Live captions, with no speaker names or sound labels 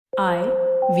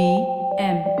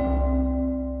IVM.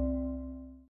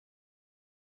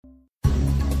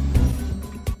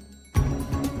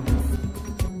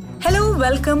 Hello,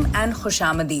 welcome and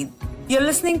Khushamadeen. You're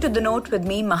listening to The Note with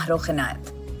me, Mahro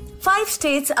Khinayat. 5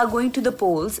 states are going to the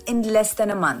polls in less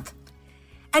than a month.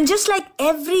 And just like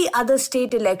every other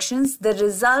state elections, the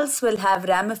results will have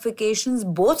ramifications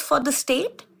both for the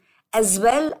state as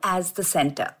well as the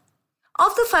center.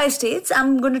 Of the 5 states,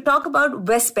 I'm going to talk about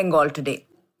West Bengal today.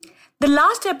 The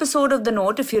last episode of The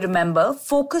Note, if you remember,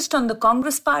 focused on the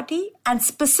Congress party and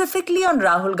specifically on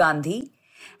Rahul Gandhi,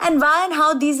 and why and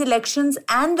how these elections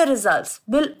and the results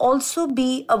will also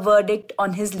be a verdict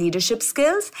on his leadership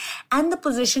skills and the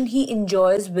position he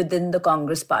enjoys within the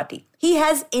Congress party. He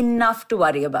has enough to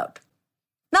worry about.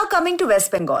 Now coming to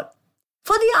West Bengal.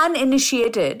 For the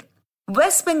uninitiated,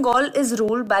 West Bengal is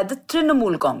ruled by the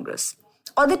Trinamool Congress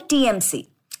or the TMC,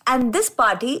 and this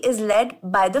party is led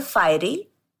by the fiery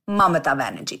Mamata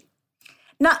Banerjee.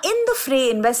 Now in the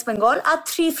fray in West Bengal are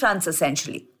 3 fronts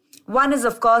essentially. One is,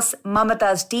 of course,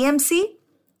 Mamata's TMC.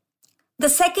 The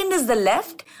second is the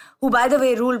left, who, by the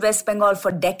way, ruled West Bengal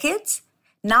for decades,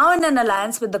 now in an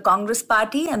alliance with the Congress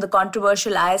party and the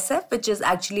controversial ISF, which is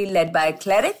actually led by a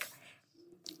cleric.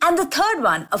 And the third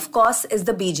one, of course, is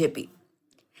the BJP.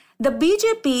 The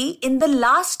BJP, in the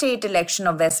last state election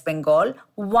of West Bengal,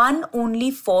 won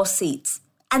only 4 seats.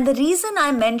 And the reason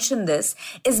I mention this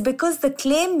is because the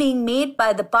claim being made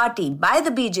by the party, by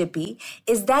the BJP,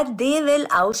 is that they will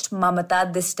oust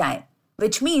Mamata this time.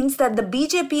 Which means that the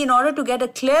BJP, in order to get a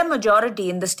clear majority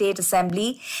in the state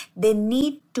assembly, they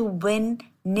need to win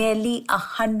nearly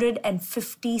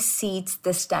 150 seats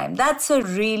this time. That's a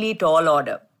really tall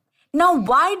order. Now,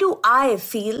 why do I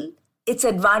feel it's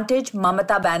advantage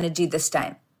Mamata Banerjee this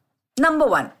time? Number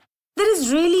 1, there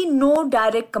is really no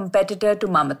direct competitor to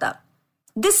Mamata.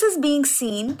 This is being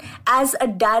seen as a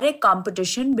direct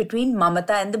competition between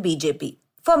Mamata and the BJP.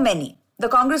 For many. The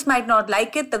Congress might not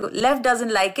like it, the left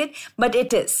doesn't like it, but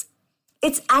it is.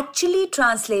 It's actually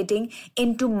translating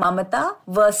into Mamata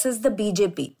versus the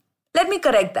BJP. Let me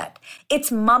correct that. It's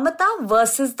Mamata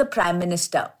versus the Prime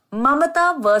Minister.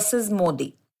 Mamata versus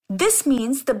Modi. This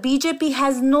means the BJP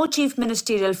has no chief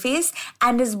ministerial face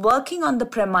and is working on the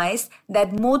premise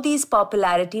that Modi's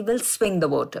popularity will swing the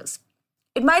voters.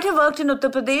 It might have worked in Uttar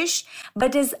Pradesh,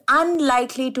 but is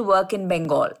unlikely to work in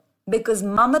Bengal because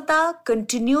Mamata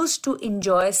continues to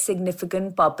enjoy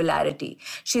significant popularity.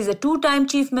 She's a 2-time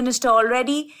chief minister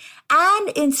already, and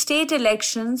in state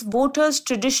elections, voters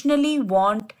traditionally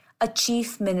want a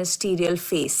chief ministerial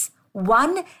face,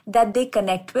 one that they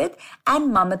connect with,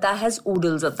 and Mamata has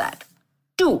oodles of that.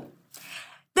 2.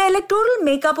 The electoral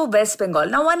makeup of West Bengal.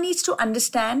 Now, one needs to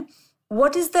understand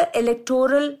what is the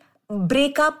electoral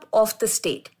breakup of the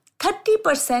state.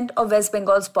 30% of West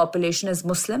Bengal's population is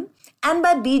Muslim, and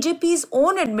by BJP's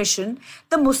own admission,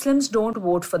 the Muslims don't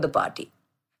vote for the party.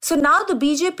 So now the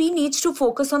BJP needs to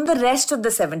focus on the rest of the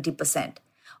 70%,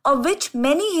 of which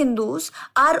many Hindus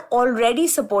are already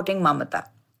supporting Mamata.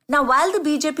 Now, while the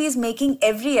BJP is making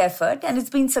every effort, and it's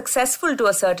been successful to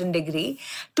a certain degree,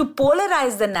 to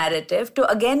polarize the narrative, to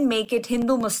again make it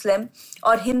Hindu-Muslim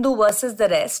or Hindu versus the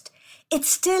rest, it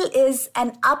still is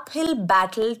an uphill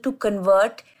battle to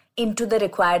convert into the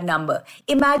required number.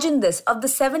 Imagine this, of the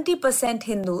 70%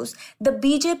 Hindus, the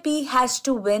BJP has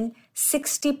to win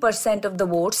 60% of the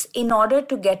votes in order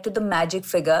to get to the magic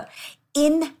figure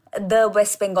in the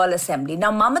West Bengal Assembly.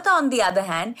 Now, Mamata, on the other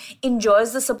hand,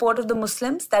 enjoys the support of the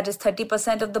Muslims, that is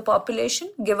 30% of the population,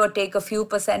 give or take a few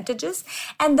percentages.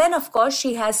 And then, of course,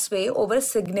 she has sway over a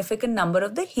significant number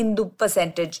of the Hindu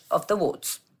percentage of the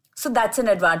votes. So that's an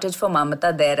advantage for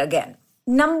Mamata there again.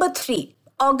 Number 3,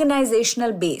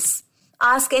 organizational base.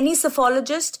 Ask any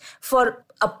psophologist, for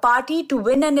a party to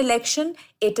win an election,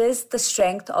 it is the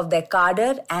strength of their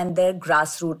cadre and their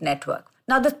grassroots network.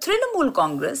 Now, the Trinamool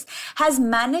Congress has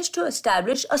managed to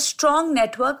establish a strong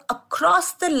network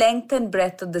across the length and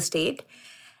breadth of the state.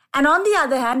 And on the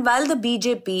other hand, while the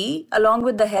BJP, along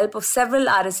with the help of several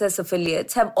RSS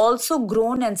affiliates, have also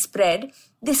grown and spread,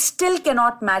 they still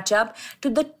cannot match up to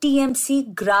the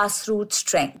TMC grassroots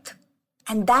strength.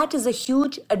 And that is a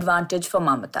huge advantage for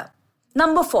Mamata.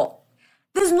 Number 4,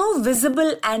 there's no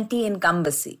visible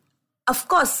anti-incumbency. Of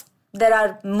course, there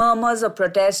are murmurs of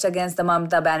protest against the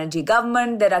Mamata Banerjee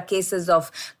government. There are cases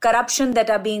of corruption that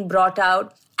are being brought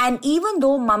out. And even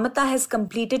though Mamata has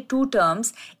completed 2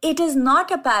 terms, it is not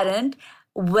apparent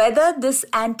whether this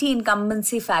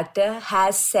anti-incumbency factor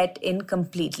has set in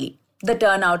completely. The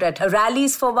turnout at her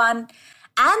rallies, for one,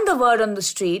 and the word on the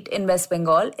street in West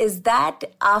Bengal is that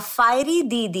our fiery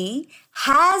Didi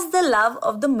has the love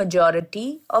of the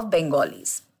majority of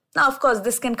Bengalis. Now, of course,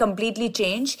 this can completely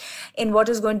change in what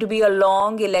is going to be a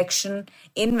long election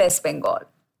in West Bengal.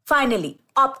 Finally,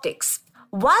 optics.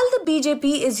 While the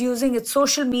BJP is using its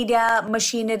social media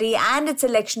machinery and its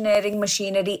electioneering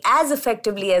machinery as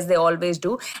effectively as they always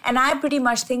do, and I pretty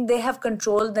much think they have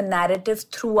controlled the narrative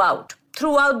throughout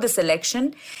this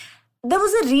election, there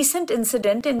was a recent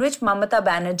incident in which Mamata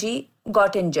Banerjee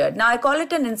got injured. Now, I call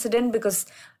it an incident because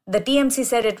the TMC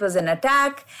said it was an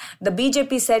attack. The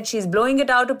BJP said she's blowing it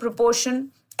out of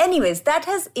proportion. Anyways, that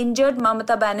has injured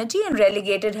Mamata Banerjee and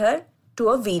relegated her to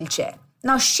a wheelchair.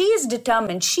 Now, she is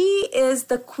determined. She is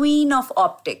the queen of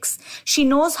optics. She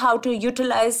knows how to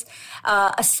utilize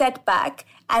a setback.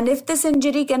 And if this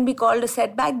injury can be called a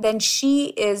setback, then she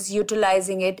is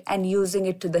utilizing it and using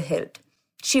it to the hilt.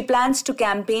 She plans to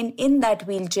campaign in that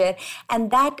wheelchair, and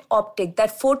that optic,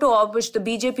 that photo op, which the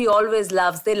BJP always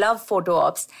loves, they love photo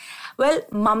ops. Well,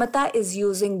 Mamata is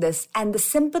using this, and the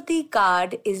sympathy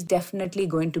card is definitely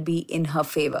going to be in her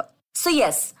favor. So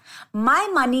yes, my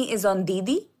money is on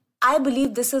Didi. I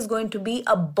believe this is going to be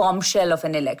a bombshell of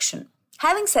an election.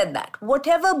 Having said that,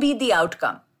 whatever be the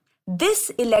outcome, this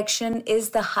election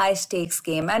is the high-stakes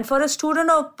game, and for a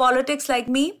student of politics like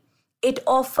me, it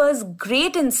offers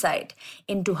great insight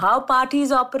into how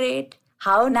parties operate,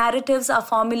 how narratives are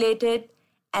formulated,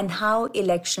 and how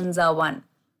elections are won.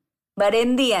 But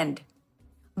in the end,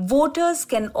 voters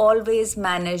can always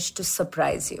manage to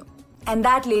surprise you. And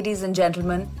that, ladies and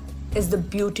gentlemen, is the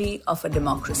beauty of a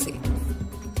democracy.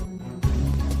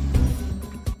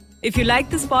 If you like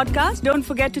this podcast, don't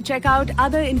forget to check out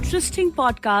other interesting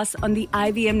podcasts on the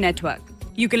IVM network.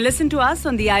 You can listen to us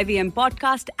on the IVM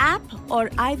Podcast app or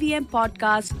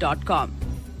ivmpodcast.com.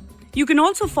 You can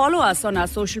also follow us on our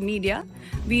social media.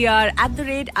 We are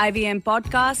 @IVM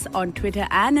Podcasts on Twitter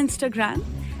and Instagram.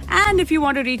 And if you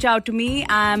want to reach out to me,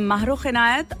 I'm Mahrukh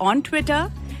Inayat on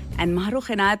Twitter and Mahrukh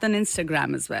Inayat on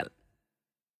Instagram as well.